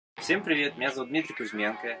Всем привет, меня зовут Дмитрий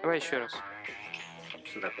Кузьменко. Давай еще раз.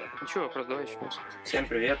 Что такое? Ничего, просто давай еще раз. Всем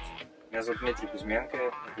привет, меня зовут Дмитрий Кузьменко,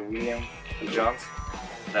 это Уильям и Джонс.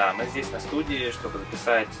 Да, мы здесь на студии, чтобы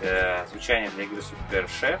записать звучание для игры Super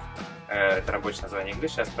Chef. Это рабочее название игры,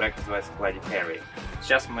 сейчас проект называется Bloody Harry.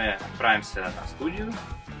 Сейчас мы отправимся на студию,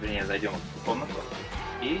 вернее, зайдем в комнату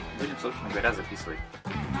и будем, собственно говоря, записывать.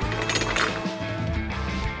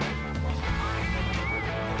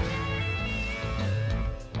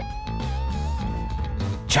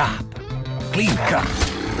 Chop. Clean cut.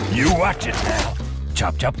 You watch it now.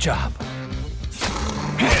 Chop, chop, chop.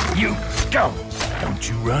 Here you go. Don't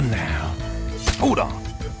you run now. Hold on.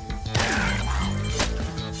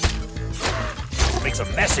 Makes a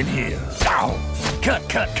mess in here. Ow. Cut,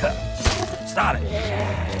 cut, cut. Start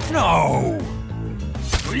it. No.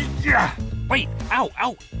 Yeah. Wait. Ow,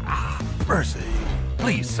 ow. Ah, mercy.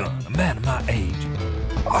 Please, son, a man of my age.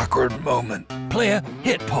 Awkward moment. Player,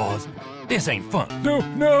 hit pause. This ain't fun.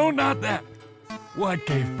 No, not that. What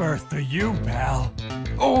gave birth to you, pal?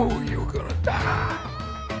 Oh, you're gonna die.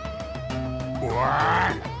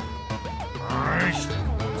 What?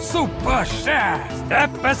 Super Chef,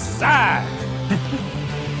 step aside.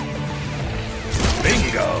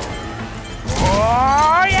 Bingo.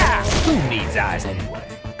 Oh, yeah. Who needs eyes anyway?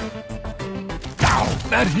 Ow,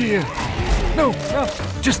 not here. No,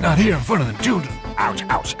 just not here in front of the children. Ouch,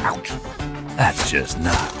 ouch, ouch. That's just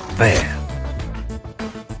not fair.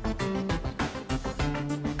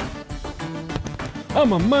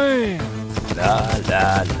 I'm a man. La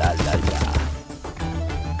la la la la.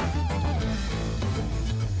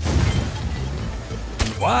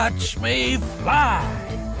 Watch me fly.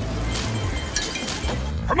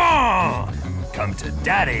 Come on, come to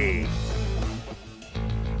daddy.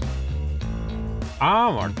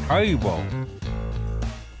 I'm a table.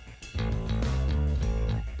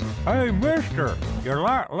 Hey, mister, you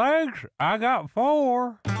like legs? I got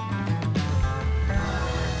 4.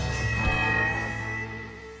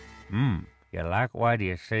 You like what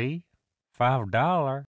you see? $5.